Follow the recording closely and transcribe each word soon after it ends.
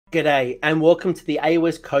G'day, and welcome to the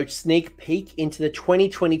AOS Coach sneak peek into the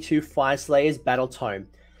 2022 Fyreslayers Battletome.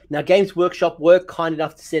 Now, Games Workshop were kind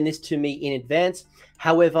enough to send this to me in advance.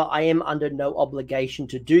 However, I am under no obligation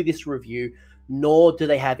to do this review, nor do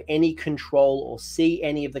they have any control or see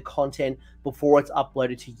any of the content before it's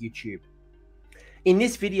uploaded to YouTube. In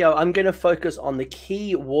this video, I'm going to focus on the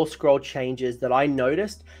key warscroll changes that I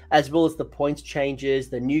noticed, as well as the points changes,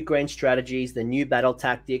 the new grand strategies, the new battle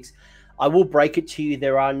tactics. I will break it to you,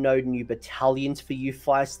 there are no new battalions for you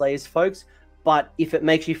Fyreslayers folks, but if it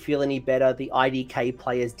makes you feel any better, the IDK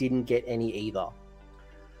players didn't get any either.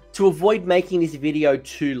 To avoid making this video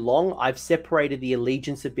too long, I've separated the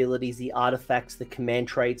allegiance abilities, the artifacts, the command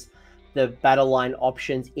traits, the battle line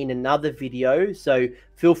options in another video, so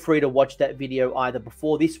feel free to watch that video either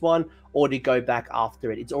before this one or to go back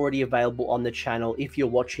after it. It's already available on the channel if you're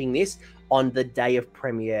watching this on the day of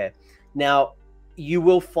premiere. Now, you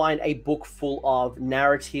will find a book full of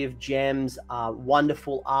narrative gems,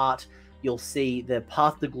 wonderful art. You'll see the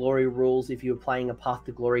Path to Glory rules if you're playing a Path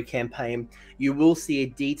to Glory campaign. You will see a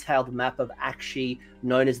detailed map of Akshi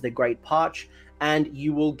known as the Great Parch, and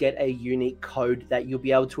you will get a unique code that you'll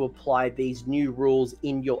be able to apply these new rules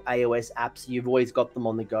in your AOS app, so you've always got them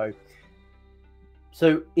on the go.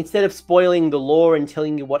 So instead of spoiling the lore and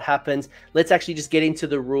telling you what happens, let's actually just get into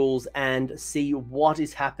the rules and see what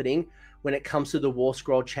is happening when it comes to the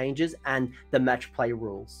warscroll changes and the match play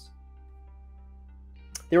rules.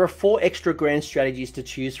 There are 4 extra grand strategies to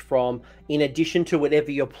choose from in addition to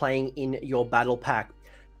whatever you're playing in your battle pack.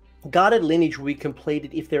 Guarded Lineage will be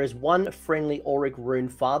completed if there is 1 friendly Auric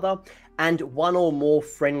Runefather and 1 or more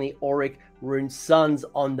friendly Auric Runesons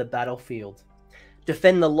on the battlefield.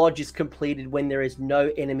 Defend the Lodge is completed when there is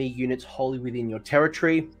no enemy units wholly within your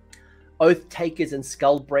territory. Oath Takers and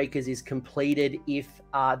Skull Breakers is completed if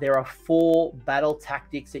there are 4 battle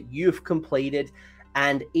tactics that you've completed,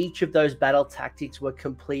 and each of those battle tactics were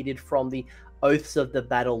completed from the Oaths of the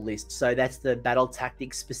Battle list. So that's the battle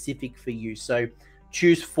tactics specific for you. So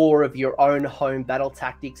choose 4 of your own home battle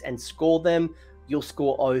tactics and score them. You'll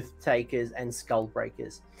score Oath Takers and Skull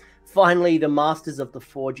Breakers. Finally, the Masters of the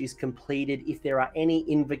Forge is completed if there are any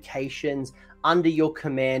invocations under your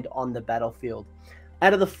command on the battlefield.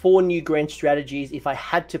 Out of the 4 new grand strategies, if I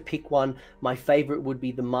had to pick one, my favorite would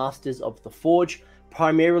be the Masters of the Forge,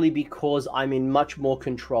 primarily because I'm in much more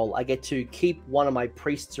control. I get to keep one of my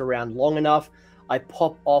priests around long enough. I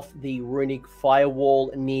pop off the runic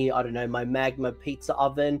firewall near, I don't know, my magma pizza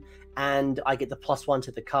oven, and I get the +1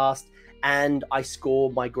 to the cast, and I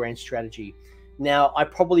score my grand strategy. Now, I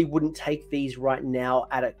probably wouldn't take these right now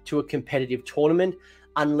to a competitive tournament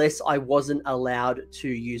unless I wasn't allowed to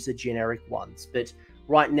use the generic ones, but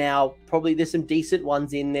right now, probably there's some decent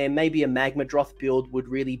ones in there. Maybe a Magmadroth build would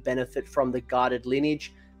really benefit from the Guarded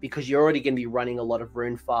Lineage because you're already going to be running a lot of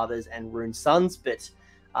Runefathers and Runesons, but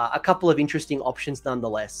a couple of interesting options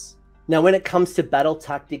nonetheless. Now, when it comes to battle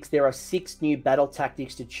tactics, there are 6 new battle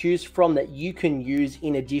tactics to choose from that you can use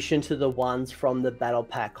in addition to the ones from the battle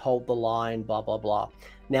pack, Hold the Line, blah, blah, blah.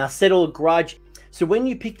 Now, Settle a Grudge. So when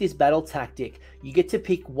you pick this battle tactic, you get to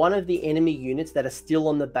pick one of the enemy units that are still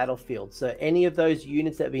on the battlefield. So any of those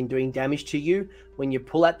units that have been doing damage to you, when you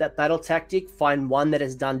pull out that battle tactic, find one that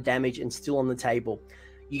has done damage and still on the table.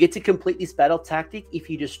 You get to complete this battle tactic if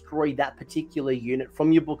you destroy that particular unit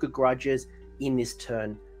from your Book of Grudges in this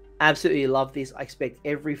turn. Absolutely love this. I expect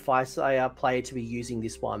every Fyreslayer player to be using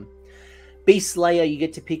this one. Beast Slayer, you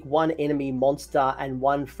get to pick 1 enemy monster and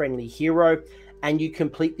 1 friendly hero, and you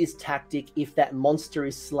complete this tactic if that monster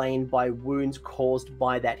is slain by wounds caused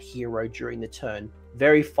by that hero during the turn.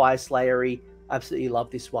 Very Fyreslayer-y. Absolutely love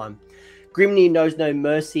this one. Grimnir Knows No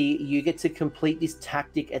Mercy, you get to complete this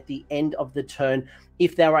tactic at the end of the turn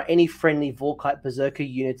if there are any friendly Vorkite Berserker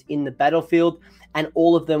units in the battlefield, and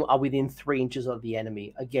all of them are within 3 inches of the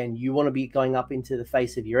enemy. Again, you want to be going up into the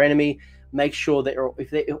face of your enemy. Make sure that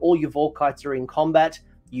if all your Vorkites are in combat,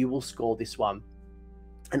 you will score this one.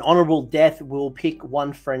 An Honorable Death will pick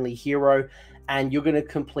 1 friendly hero, and you're going to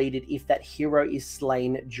complete it if that hero is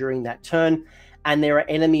slain during that turn, and there are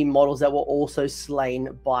enemy models that were also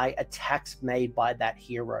slain by attacks made by that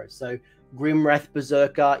hero. So Grimwrath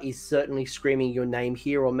Berserker is certainly screaming your name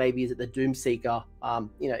here, or maybe is it the Doomseeker?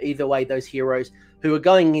 Either way, those heroes who are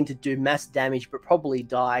going in to do mass damage but probably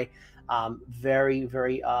die,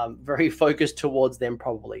 very focused towards them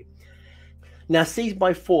probably. Now, Seize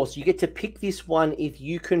by Force, you get to pick this one if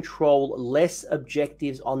you control less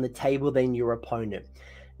objectives on the table than your opponent.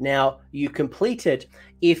 Now, you complete it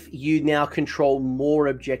if you now control more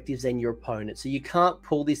objectives than your opponent. So you can't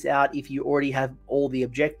pull this out if you already have all the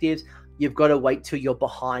objectives. You've got to wait till you're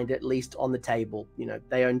behind, at least on the table. You know,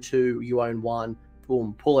 they own 2, you own 1.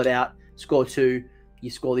 boom, pull it out, score 2, you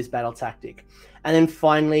score this battle tactic. And then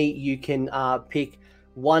finally, you can pick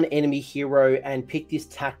one enemy hero and pick this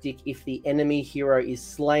tactic if the enemy hero is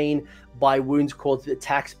slain by wounds caused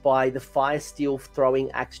attacks by the fire steel throwing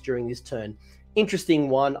axe during this turn. Interesting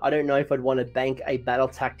one. I don't know if I'd want to bank a battle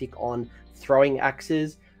tactic on throwing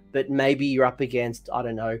axes, but maybe you're up against, I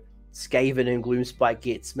don't know, Skaven and Gloomspite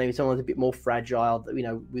Gits, maybe someone's a bit more fragile, you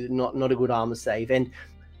know, with not a good armor save. And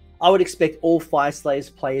I would expect all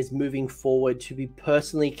Fyreslayers players moving forward to be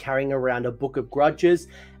personally carrying around a Book of Grudges.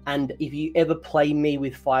 And if you ever play me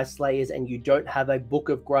with Fyreslayers and you don't have a Book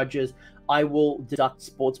of Grudges, I will deduct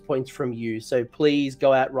sports points from you. So please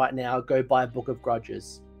go out right now, go buy a Book of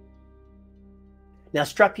Grudges. Now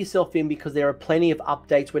strap yourself in, because there are plenty of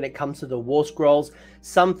updates when it comes to the War Scrolls.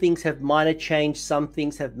 Some things have minor changed, some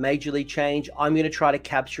things have majorly changed. I'm going to try to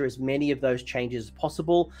capture as many of those changes as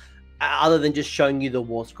possible, other than just showing you the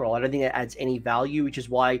War Scroll. I don't think it adds any value, which is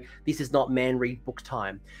why this is not man read book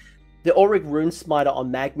time. The Auric Runesmiter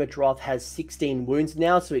on Magmadroth has 16 wounds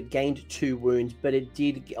now, so it gained 2 wounds, but it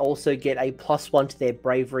did also get a +1 to their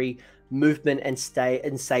bravery, movement, and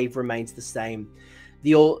save remains the same.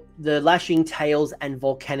 The Lashing Tails and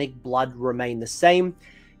Volcanic Blood remain the same.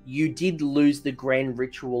 You did lose the Grand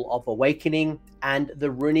Ritual of Awakening, and the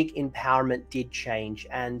Runic Empowerment did change.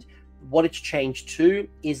 And what it's changed to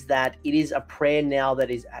is that it is a prayer now that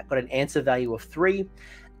is got an answer value of 3.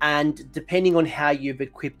 And depending on how you've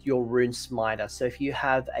equipped your Runesmiter, so if you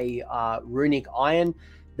have a Runic Iron,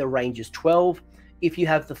 the range is 12. If you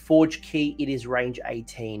have the Forge Key, it is range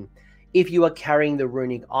 18. If you are carrying the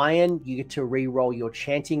Runic Iron, you get to re-roll your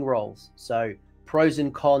chanting rolls. So pros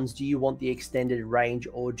and cons, do you want the extended range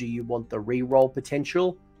or do you want the re-roll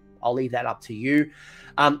potential? I'll leave that up to you.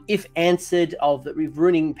 If answered, if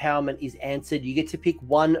Runic Empowerment is answered, you get to pick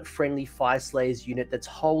one friendly Fyreslayers unit that's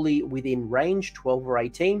wholly within range, 12 or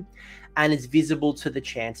 18, and is visible to the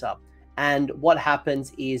chanter. And what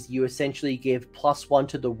happens is you essentially give +1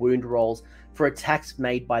 to the wound rolls for attacks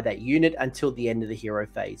made by that unit until the end of the hero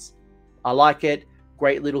phase. I like it.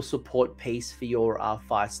 Great little support piece for your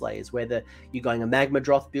Fyreslayers, whether you're going a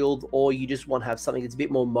Magmadroth build or you just want to have something that's a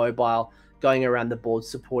bit more mobile going around the board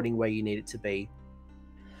supporting where you need it to be.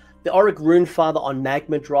 The Auric Runefather on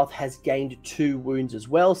Magmadroth has gained 2 wounds as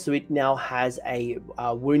well, so it now has a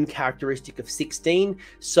wound characteristic of 16.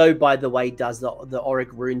 So, by the way, does the Auric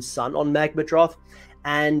Rune Sun on Magmadroth,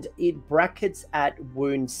 and it brackets at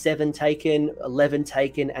wound 7 taken, 11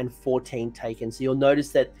 taken, and 14 taken. So you'll notice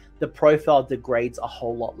that the profile degrades a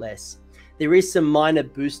whole lot less. There is some minor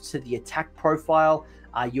boosts to the attack profile.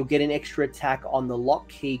 You'll get an extra attack on the Lock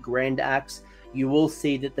Key Grand Axe. You will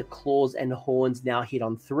see that the claws and horns now hit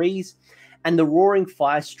on 3s. And the Roaring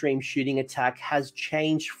Firestream shooting attack has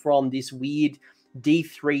changed from this weird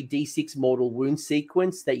D3, D6 mortal wound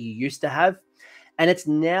sequence that you used to have. And it's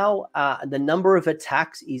now, the number of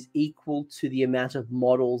attacks is equal to the amount of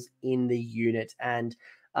models in the unit. And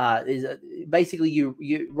basically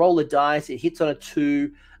you roll a dice, it hits on a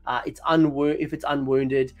 2, if it's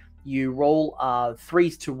unwounded, you roll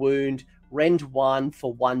 3s to wound, rend 1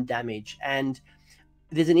 for 1 damage. And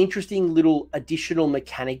there's an interesting little additional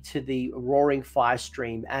mechanic to the Roaring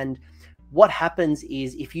Firestream. And what happens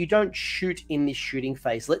is if you don't shoot in this shooting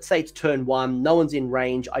phase, let's say it's turn 1, no one's in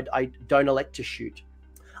range, I don't elect to shoot,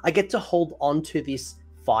 I get to hold on to this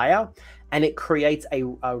fire and it creates a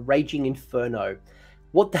Raging Inferno.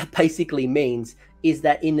 What that basically means is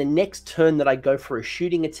that in the next turn that I go for a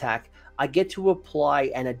shooting attack, I get to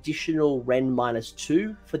apply an additional Ren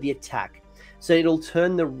 -2 for the attack. So it'll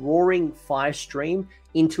turn the Roaring Firestream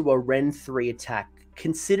into a Ren 3 attack.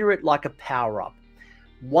 Consider it like a power-up.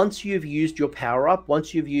 Once you've used your power-up,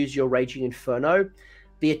 once you've used your Raging Inferno,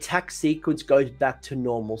 the attack sequence goes back to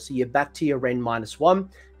normal. So you're back to your Ren -1.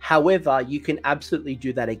 However, you can absolutely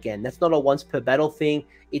do that again. That's not a once per battle thing.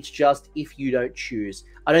 It's just if you don't choose.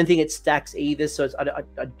 I don't think it stacks either. So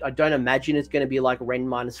I don't imagine it's going to be like Ren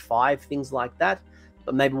 -5, things like that.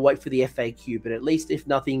 But maybe wait for the FAQ. But at least, if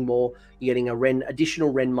nothing more, you're getting a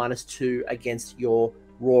additional Ren -2 against your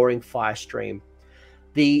Roaring Firestream.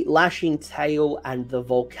 The Lashing Tail and the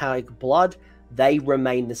Volcanic Blood, they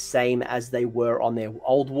remain the same as they were on their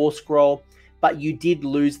old War Scroll, but you did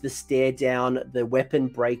lose the Stare Down, the Weapon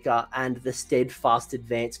Breaker, and the Steadfast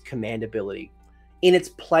Advance command ability. In its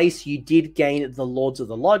place, you did gain the Lords of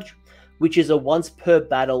the Lodge, which is a once per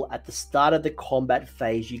battle at the start of the combat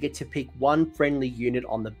phase. You get to pick one friendly unit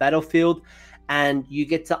on the battlefield, and you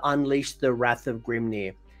get to unleash the Wrath of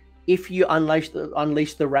Grimnir. If you unleash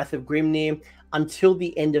the Wrath of Grimnir, until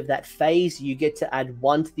the end of that phase, you get to add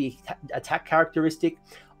 1 to the attack characteristic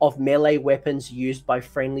of melee weapons used by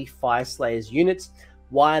friendly Fyreslayers units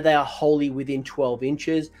while they are wholly within 12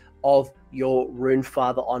 inches of your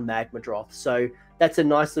Runefather on Magmadroth. So that's a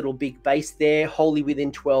nice little big base there, wholly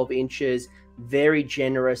within 12 inches, very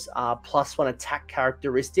generous +1 attack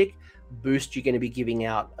characteristic boost you're going to be giving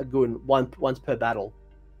out a good once per battle.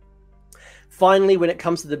 Finally, when it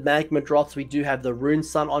comes to the Magmadroths, we do have the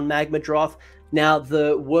Runeson on Magmadroth. Now,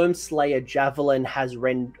 the Wormslayer Javelin has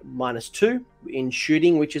rend -2 in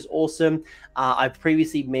shooting, which is awesome. I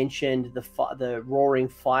previously mentioned the Roaring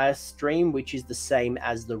Fire Stream, which is the same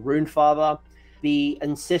as the Runefather. The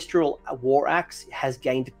Ancestral War Axe has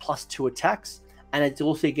gained +2 attacks, and it's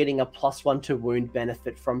also getting a +1 to wound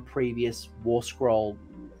benefit from previous warscroll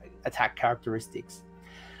attack characteristics.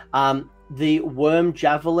 The Worm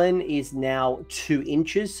Javelin is now 2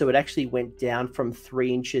 inches, so it actually went down from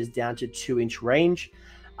 3 inches down to 2-inch range.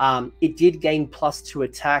 It did gain +2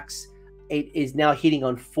 attacks. It is now hitting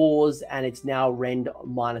on 4s, and it's now rend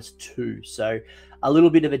 -2. So a little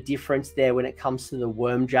bit of a difference there when it comes to the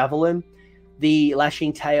Worm Javelin. The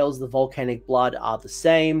Lashing Tails, the Volcanic Blood are the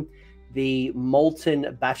same. The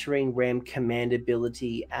Molten Battering Ram command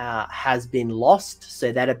ability has been lost,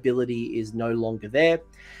 so that ability is no longer there.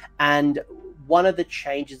 And one of the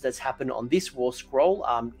changes that's happened on this war scroll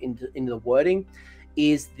in the wording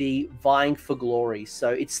is the Vying for Glory. So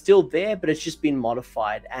it's still there, but it's just been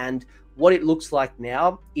modified. And what it looks like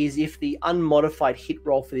now is if the unmodified hit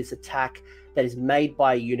roll for this attack that is made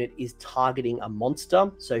by a unit is targeting a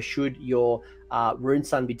monster, so should your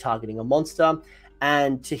Runeson be targeting a monster,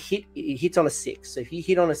 and to hit, it hits on a 6. So if you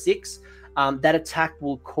hit on a 6, that attack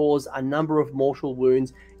will cause a number of mortal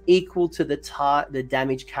wounds equal to the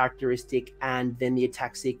damage characteristic, and then the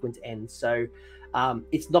attack sequence ends. So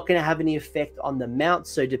it's not going to have any effect on the mount.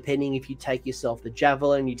 So depending if you take yourself the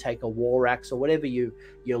Javelin, you take a War Axe, or whatever your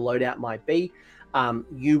loadout might be,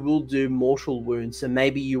 you will do mortal wounds. So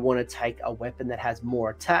maybe you want to take a weapon that has more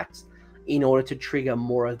attacks in order to trigger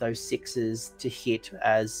more of those 6s to hit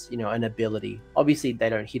as, you know, an ability. Obviously they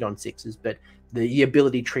don't hit on 6s, but the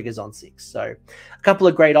ability triggers on 6. So a couple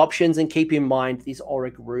of great options, and keep in mind this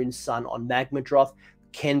Auric Runeson on Magmadroth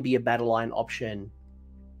can be a battle line option.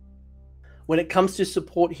 When it comes to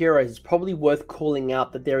support heroes, it's probably worth calling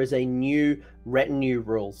out that there is a new retinue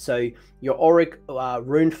rule. So your Auric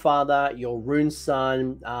Runefather, your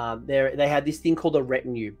Runeson, they had this thing called a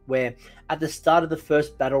retinue, where at the start of the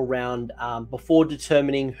first battle round, before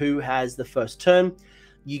determining who has the first turn,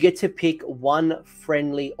 you get to pick one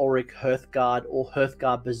friendly Auric Hearthguard or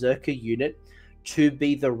Hearthguard Berserker unit to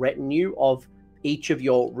be the retinue of each of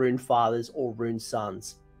your Runefathers or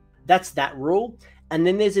Runesons. That's that rule. And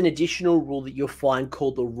then there's an additional rule that you'll find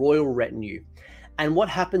called the Royal Retinue. And what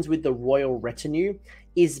happens with the Royal Retinue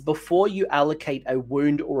is before you allocate a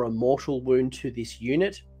wound or a mortal wound to this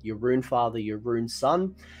unit, your Runefather, your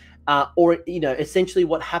Runeson, or, you know, essentially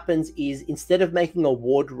what happens is instead of making a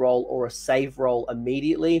ward roll or a save roll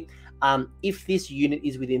immediately, if this unit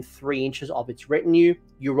is within 3 inches of its retinue,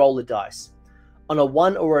 you roll a dice. On a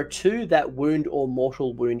 1 or a 2, that wound or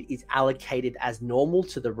mortal wound is allocated as normal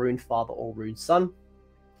to the Runefather or Runeson.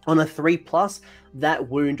 On a 3+, that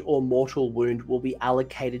wound or mortal wound will be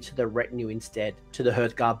allocated to the retinue instead, to the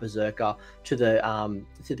Hearthguard Berserker, to the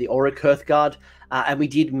Auric Hearthguard. And we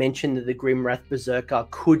did mention that the Grimwrath Berserker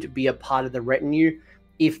could be a part of the retinue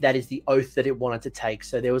if that is the oath that it wanted to take.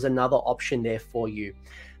 So there was another option there for you.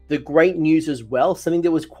 The great news as well, something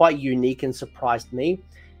that was quite unique and surprised me,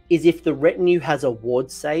 is if the retinue has a ward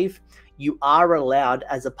save, you are allowed,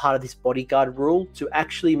 as a part of this bodyguard rule, to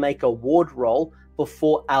actually make a ward roll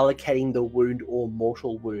before allocating the wound or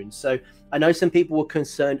mortal wound. So I know some people were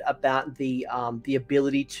concerned about the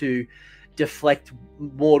ability to deflect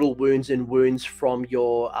mortal wounds and wounds from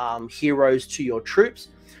your heroes to your troops.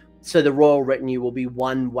 So the Royal Retinue will be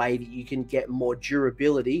one way that you can get more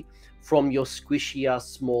durability from your squishier,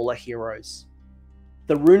 smaller heroes.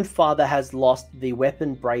 The Runefather has lost the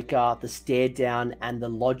Weapon Breaker, the Stare Down, and the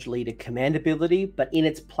Lodge Leader command ability, but in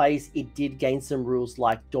its place, it did gain some rules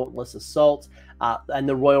like Dauntless Assault and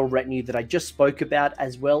the Royal Retinue that I just spoke about,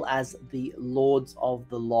 as well as the Lords of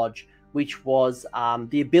the Lodge, which was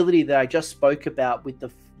the ability that I just spoke about with the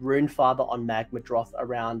Runefather on Magmadroth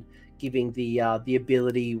around giving the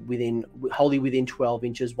ability wholly within 12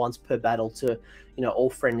 inches once per battle to, you know, all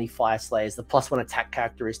friendly Fyreslayers, the +1 attack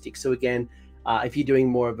characteristic. So again, if you're doing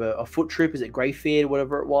more of a foot troop, is it Greyfeared,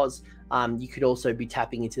 whatever it was, you could also be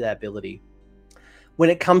tapping into that ability. When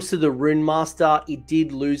it comes to the Runemaster, it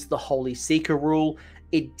did lose the Holy Seeker rule.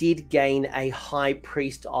 It did gain a High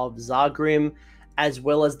Priest of Zagrim, as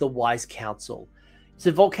well as the Wise Council.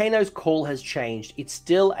 So Volcano's Call has changed. It's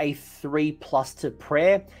still a 3+ to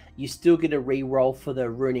prayer. You still get a reroll for the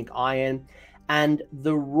Runic Iron. And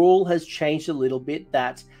the rule has changed a little bit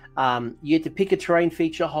that you get to pick a terrain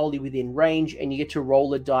feature wholly within range, and you get to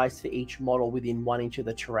roll a dice for each model within 1 inch of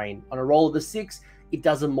the terrain. On a roll of a 6, it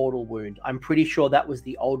does a mortal wound. I'm pretty sure that was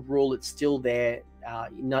the old rule. It's still there.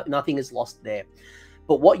 Nothing is lost there.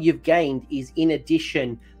 But what you've gained is, in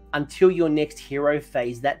addition, until your next hero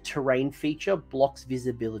phase, that terrain feature blocks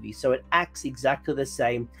visibility. So it acts exactly the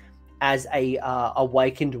same as a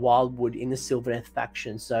Awakened Wildwood in the Sylvaneth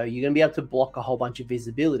faction. So you're going to be able to block a whole bunch of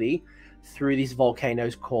visibility through this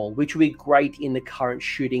Volcano's Call, which will be great in the current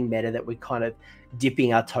shooting meta that we're kind of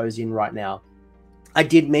dipping our toes in right now. I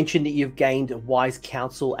did mention that you've gained Wise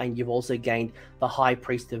Counsel, and you've also gained the High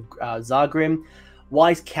Priest of Zagrim.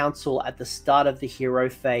 Wise Counsel, at the start of the hero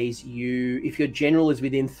phase, if your general is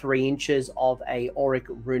within 3 inches of a Auric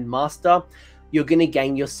Runemaster, you're going to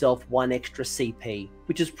gain yourself 1 extra CP,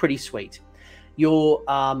 which is pretty sweet. Your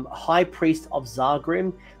High Priest of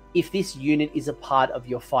Zagrim, if this unit is a part of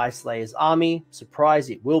your Fyreslayers army, surprise,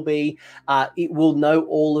 it will be, it will know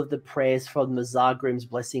all of the prayers from the Zagrim's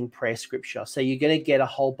Blessing prayer scripture. So you're going to get a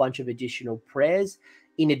whole bunch of additional prayers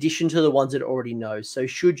in addition to the ones it already knows. So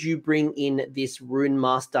should you bring in this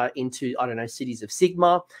Runemaster into, I don't know, Cities of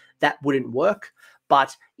Sigmar, that wouldn't work.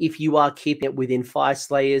 But if you are keeping it within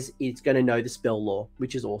Fyreslayers, it's going to know the spell lore,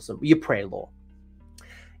 which is awesome. Your prayer lore.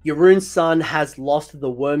 Your Runeson has lost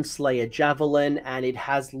the Wormslayer Javelin, and it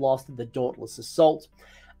has lost the Dauntless Assault.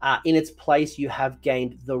 In its place, you have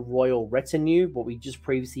gained the Royal Retinue, what we just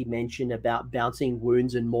previously mentioned about bouncing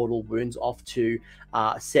wounds and mortal wounds off to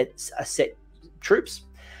set troops.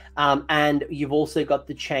 And you've also got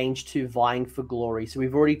the change to Vying for Glory. So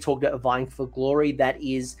we've already talked about Vying for Glory. That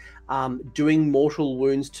is doing mortal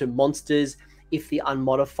wounds to monsters if the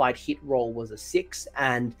unmodified hit roll was a 6,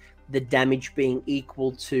 and the damage being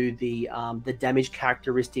equal to the damage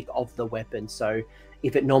characteristic of the weapon. So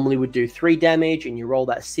if it normally would do 3 damage and you roll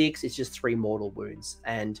that 6, it's just 3 mortal wounds.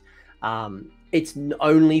 And it's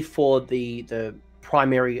only for the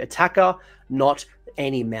primary attacker, not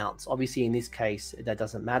any mounts. Obviously, in this case, that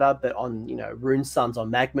doesn't matter. But on Runesons, on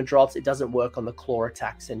Magmadroths, it doesn't work on the claw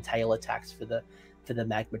attacks and tail attacks for the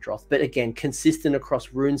Magmadroth. But again, consistent across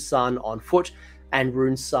Runeson on foot and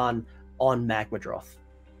Runeson on Magmadroth.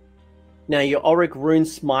 Now, your Auric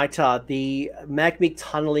Runesmiter, the Magmic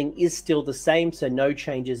tunneling is still the same, so no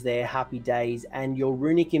changes there, happy days. And your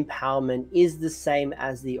Runic Empowerment is the same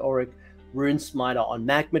as the Auric Runesmiter on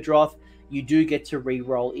Magmadroth. You do get to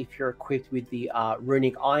reroll if you're equipped with the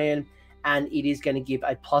Runic Iron, and it is going to give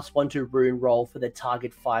a +1 to rune roll for the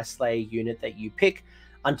target Fyreslayer unit that you pick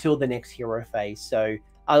until the next hero phase. So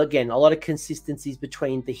again, a lot of consistencies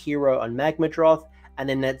between the hero on Magmadroth and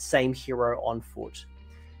then that same hero on foot.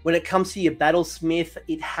 When it comes to your Battlesmith,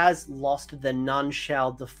 it has lost the None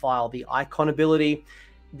Shall Defile the Icon ability.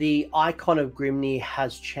 The Icon of Grimnir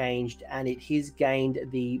has changed, and it has gained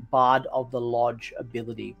the Bard of the Lodge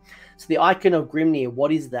ability. So the Icon of Grimnir,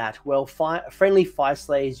 what is that? Well, friendly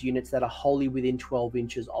Fyreslayers units that are wholly within 12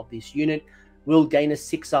 inches of this unit will gain a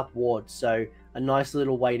 6+ ward, so a nice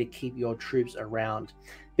little way to keep your troops around.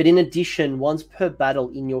 But in addition, once per battle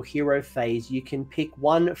in your hero phase, you can pick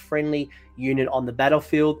 1 friendly unit on the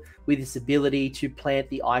battlefield with this ability to plant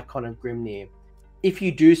the Icon of Grimnir. If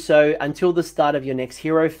you do so, until the start of your next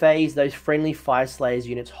hero phase, those friendly Fyreslayers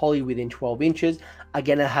units wholly within 12 inches are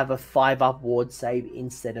going to have a 5+ ward save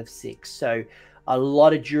instead of 6. So a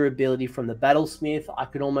lot of durability from the Battlesmith. I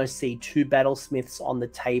could almost see 2 Battlesmiths on the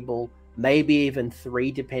table, maybe even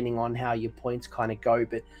 3, depending on how your points kind of go.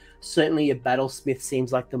 But certainly a Battlesmith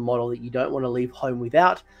seems like the model that you don't want to leave home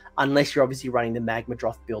without, unless you're obviously running the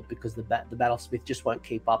Magmadroth build, because the Battlesmith just won't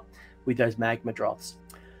keep up with those Magmadroths.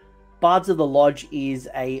 Bards of the Lodge is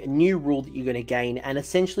a new rule that you're going to gain, and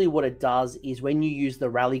essentially what it does is when you use the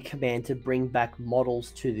rally command to bring back models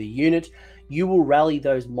to the unit, you will rally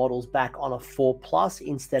those models back on a 4+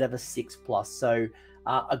 instead of a 6+. So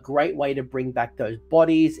a great way to bring back those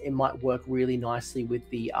bodies. It might work really nicely with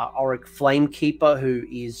the Auric Flamekeeper, who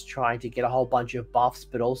is trying to get a whole bunch of buffs,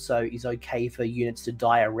 but also is okay for units to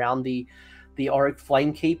die around the Auric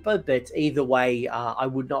Flamekeeper. But either way, I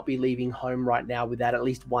would not be leaving home right now without at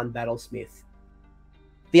least 1 Battlesmith.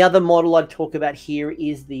 The other model I'd talk about here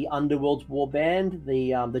is the Underworld's Warband,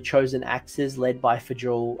 the Chosen Axes led by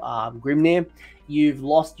Fjul-Grimnir. You've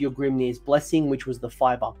lost your Grimnir's Blessing, which was the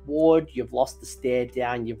 5+ ward. You've lost the Stare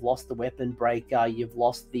Down. You've lost the Weapon Breaker. You've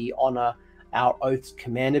lost the Honor Our Oaths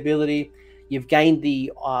command ability. You've gained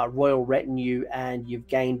the Royal Retinue, and you've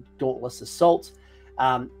gained Dauntless Assault.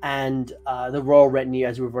 And the Royal Retinue,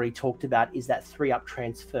 as we've already talked about, is that 3-up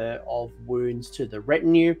transfer of wounds to the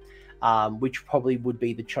Retinue, which probably would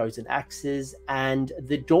be the Chosen Axes. And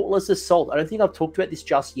the Dauntless Assault, I don't think I've talked about this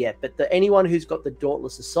just yet, but anyone who's got the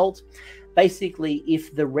Dauntless Assault, basically,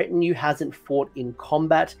 if the Retinue hasn't fought in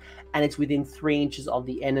combat and it's within 3 inches of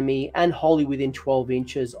the enemy and wholly within 12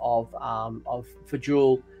 inches of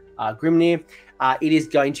Fjul-Grimnir, it is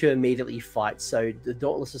going to immediately fight. So the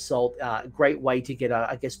Dauntless Assault, a great way to get,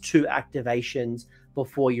 I guess, 2 activations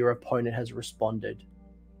before your opponent has responded.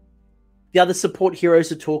 The other support heroes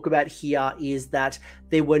to talk about here is that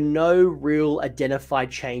there were no real identified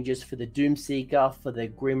changes for the Doomseeker, for the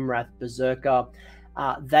Grimwrath Berserker.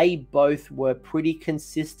 They both were pretty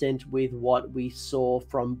consistent with what we saw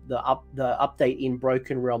from the update in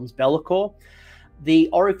Broken Realms Be'lakor.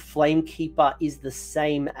 The Auric Flamekeeper is the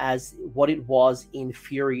same as what it was in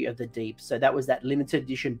Fury of the Deep. So that was that limited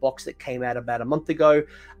edition box that came out about a month ago.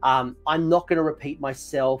 I'm not going to repeat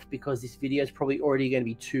myself because this video is probably already going to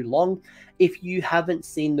be too long. If you haven't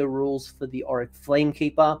seen the rules for the Auric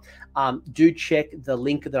Flamekeeper, do check the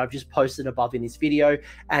link that I've just posted above in this video,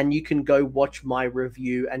 and you can go watch my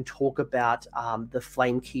review and talk about the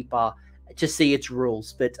Flamekeeper to see its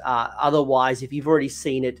rules. But otherwise, if you've already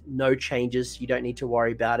seen it, no changes. You don't need to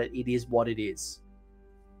worry about it. It is what it is.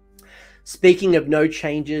 Speaking of no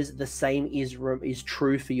changes, the same is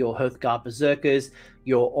true for your Hearthguard Berserkers,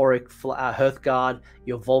 your Auric Hearthguard,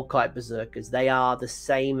 your Volkite Berserkers. They are the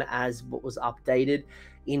same as what was updated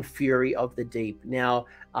in Fury of the Deep. Now,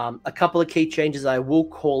 a couple of key changes I will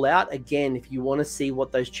call out. Again, if you want to see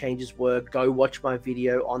what those changes were, go watch my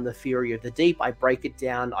video on the Fury of the Deep. I break it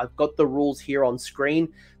down. I've got the rules here on screen,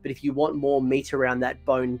 but if you want more meat around that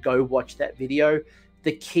bone, go watch that video.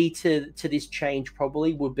 The key to this change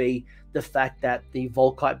probably would be the fact that the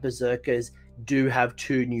Volkite Berserkers do have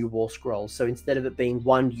 2 new war scrolls. So instead of it being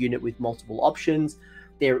 1 unit with multiple options,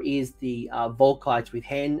 there is the Volkites with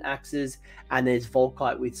hand axes, and there's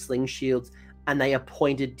Volkite with sling shields, and they are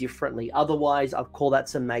pointed differently. Otherwise, I've called out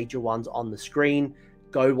some major ones on the screen.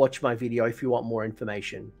 Go watch my video if you want more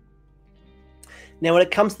information. Now, when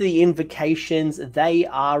it comes to the invocations, they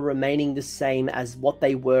are remaining the same as what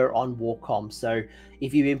they were on Warcom. So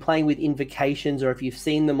if you've been playing with invocations, or if you've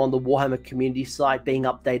seen them on the Warhammer community site being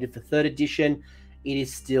updated for 3rd edition, it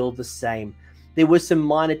is still the same. There were some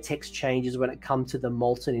minor text changes when it comes to the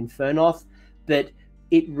Molten Infernoth, but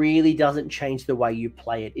it really doesn't change the way you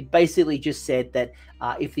play it. It basically just said that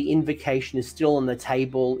if the invocation is still on the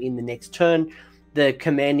table in the next turn, the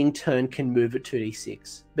commanding turn can move it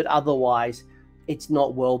 2d6. But otherwise, it's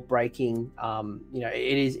not world breaking.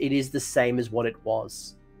 It is the same as what it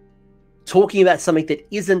was. Talking about something that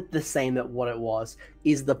isn't the same as what it was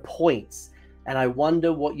is the points. And I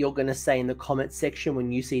wonder what you're going to say in the comment section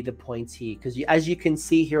when you see the points here. Because as you can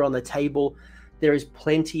see here on the table, there is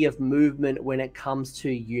plenty of movement when it comes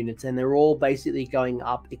to units. And they're all basically going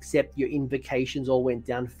up, except your invocations all went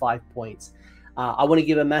down 5 points. I want to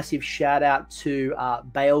give a massive shout out to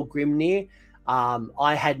Fjul-Grimnir.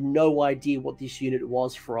 I had no idea what this unit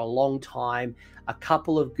was for a long time. A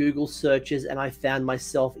couple of Google searches, and I found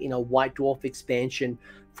myself in a White Dwarf expansion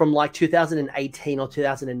from like 2018 or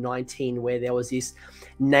 2019, where there was this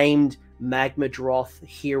named Magmadroth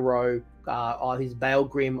hero, his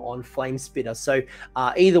Fjul-Grim on Flamespitter. So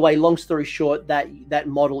either way, long story short, that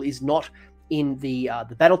model is not in the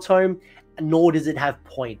Battletome, nor does it have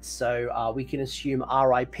points. So we can assume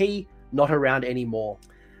RIP, not around anymore.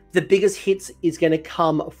 The biggest hits is going to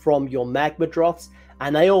come from your Magmadroths,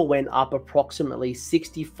 and they all went up approximately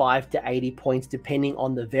 65 to 80 points depending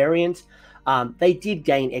on the variant. They did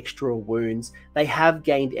gain extra wounds. They have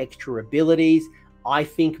gained extra abilities. I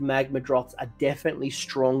think Magmadroths are definitely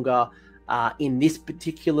stronger in this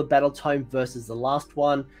particular Battletome versus the last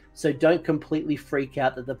one. So don't completely freak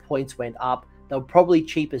out that the points went up. They were probably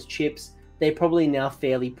cheap as chips. They're probably now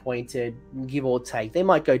fairly pointed, give or take. They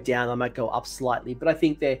might go down, they might go up slightly, but I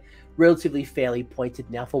think they're relatively fairly pointed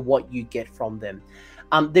now for what you get from them.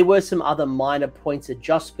 There were some other minor points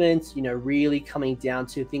adjustments, really coming down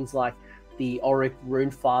to things like the Auric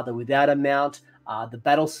Runefather without a mount, the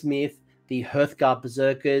Battlesmith, the Hearthguard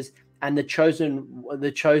Berserkers, and the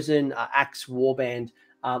chosen Axe Warband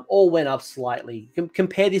all went up slightly.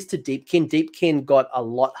 Compare this to Deepkin. Deepkin got a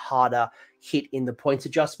lot harder hit in the points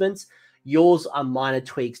adjustments. Yours are minor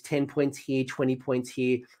tweaks, 10 points here, 20 points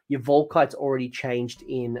here. Your Volkite's already changed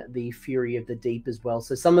in the Fury of the Deep as well.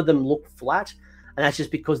 So some of them look flat, and that's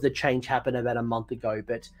just because the change happened about a month ago.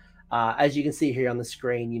 But as you can see here on the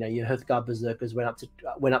screen, your Hearthguard Berserkers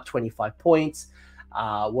went up 25 points.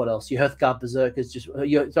 What else? Your Hearthguard Berserkers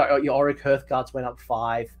your Auric Hearthguards went up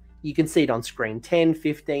 5. You can see it on screen, 10,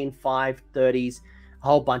 15, 5, 30s, a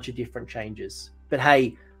whole bunch of different changes. But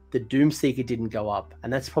hey, the Doomseeker didn't go up,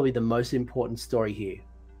 and that's probably the most important story here.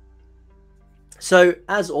 So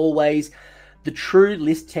as always, the true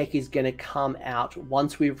list tech is going to come out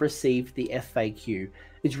once we've received the FAQ.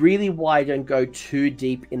 It's really why I don't go too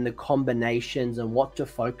deep in the combinations and what to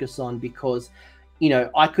focus on, because, you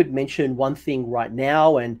know, I could mention one thing right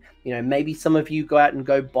now, and, you know, maybe some of you go out and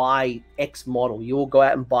go buy X model. You will go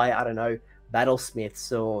out and buy, I don't know,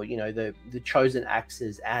 Battlesmiths or, you know, the chosen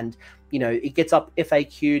axes, and, you know, it gets up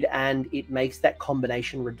FAQ'd and it makes that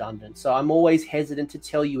combination redundant. So I'm always hesitant to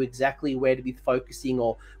tell you exactly where to be focusing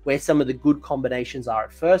or where some of the good combinations are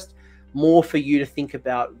at first. More for you to think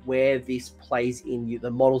about where this plays in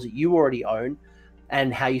the models that you already own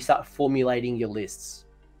and how you start formulating your lists.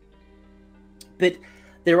 But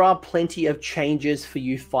there are plenty of changes for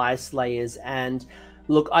you Fyreslayers, and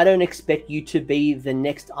look, I don't expect you to be the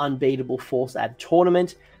next unbeatable force at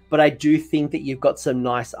tournament, but I do think that you've got some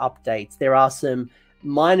nice updates. There are some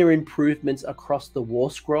minor improvements across the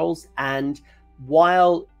war scrolls, and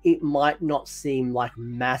while it might not seem like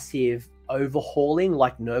massive overhauling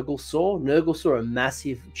like Nurgle saw a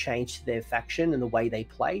massive change to their faction and the way they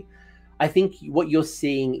play. I think what you're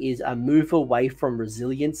seeing is a move away from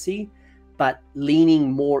resiliency, but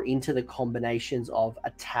leaning more into the combinations of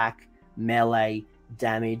attack, melee,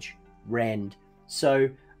 damage, rend. So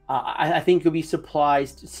I think you'll be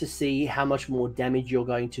surprised to see how much more damage you're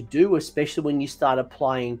going to do, especially when you start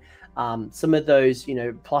applying some of those, you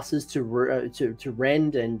know, pluses to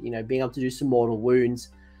rend and, you know, being able to do some mortal wounds.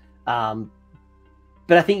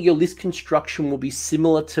 But I think your list construction will be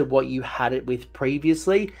similar to what you had it with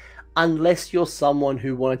previously, unless you're someone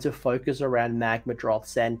who wanted to focus around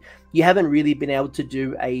Magmadroths and you haven't really been able to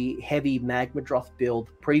do a heavy Magmadroth build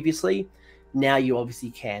previously. Now you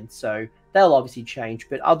obviously can, so they'll obviously change,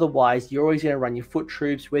 but otherwise you're always going to run your foot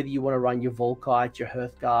troops, whether you want to run your Volkite, your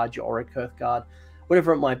Hearthguard, your Auric Hearthguard,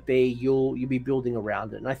 whatever it might be, you'll be building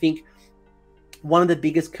around it. And I think one of the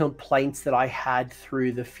biggest complaints that I had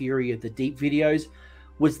through the Fury of the Deep videos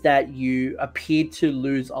was that you appeared to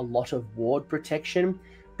lose a lot of ward protection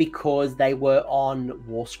because they were on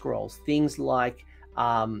war scrolls. Things like,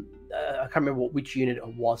 I can't remember which unit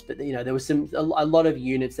it was, but, you know, there was a lot of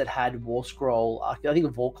units that had war scroll. I think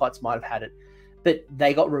the Volkites might have had it, but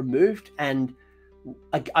they got removed. And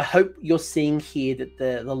I hope you're seeing here that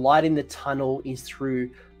the light in the tunnel is through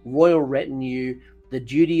Royal Retinue, the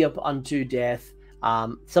Duty of Unto Death,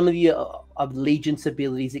 some of the allegiance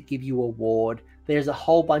abilities that give you a ward. There's a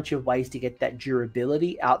whole bunch of ways to get that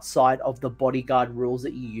durability outside of the bodyguard rules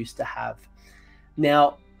that you used to have.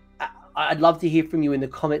 Now, I'd love to hear from you in the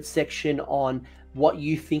comments section on what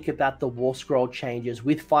you think about the War Scroll changes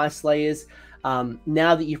with Fyreslayers.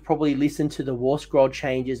 Now that you've probably listened to the War Scroll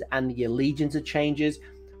changes and the Allegiance changes,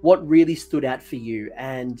 what really stood out for you?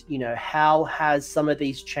 And, you know, how has some of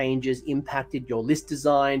these changes impacted your list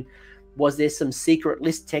design? Was there some secret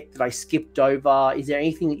list tech that I skipped over? Is there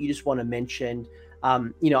anything that you just want to mention?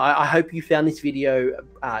 You know, I hope you found this video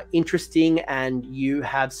interesting and you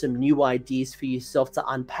have some new ideas for yourself to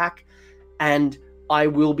unpack. And I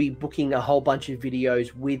will be booking a whole bunch of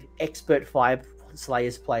videos with expert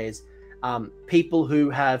Fyreslayers players, people who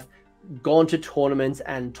have gone to tournaments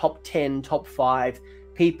and top 10, top 5,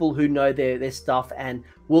 people who know their stuff, and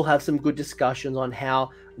we'll have some good discussions on how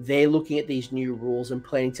they're looking at these new rules and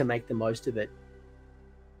planning to make the most of it.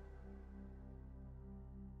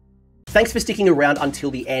 Thanks for sticking around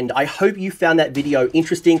until the end. I hope you found that video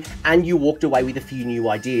interesting and you walked away with a few new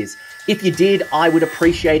ideas. If you did, I would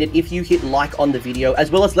appreciate it if you hit like on the video,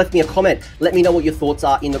 as well as left me a comment. Let me know what your thoughts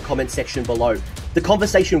are in the comment section below. The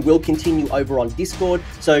conversation will continue over on Discord,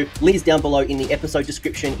 so link is down below in the episode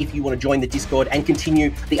description if you want to join the Discord and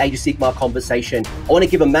continue the Age of Sigmar conversation. I want to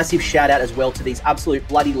give a massive shout out as well to these absolute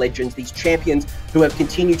bloody legends, these champions who have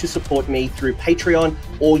continued to support me through Patreon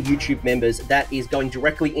or YouTube members. That is going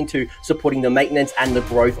directly into supporting the maintenance and the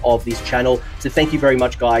growth of this channel. So thank you very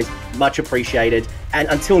much, guys. Much appreciated. And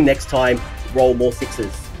until next time, roll more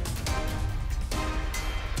sixes.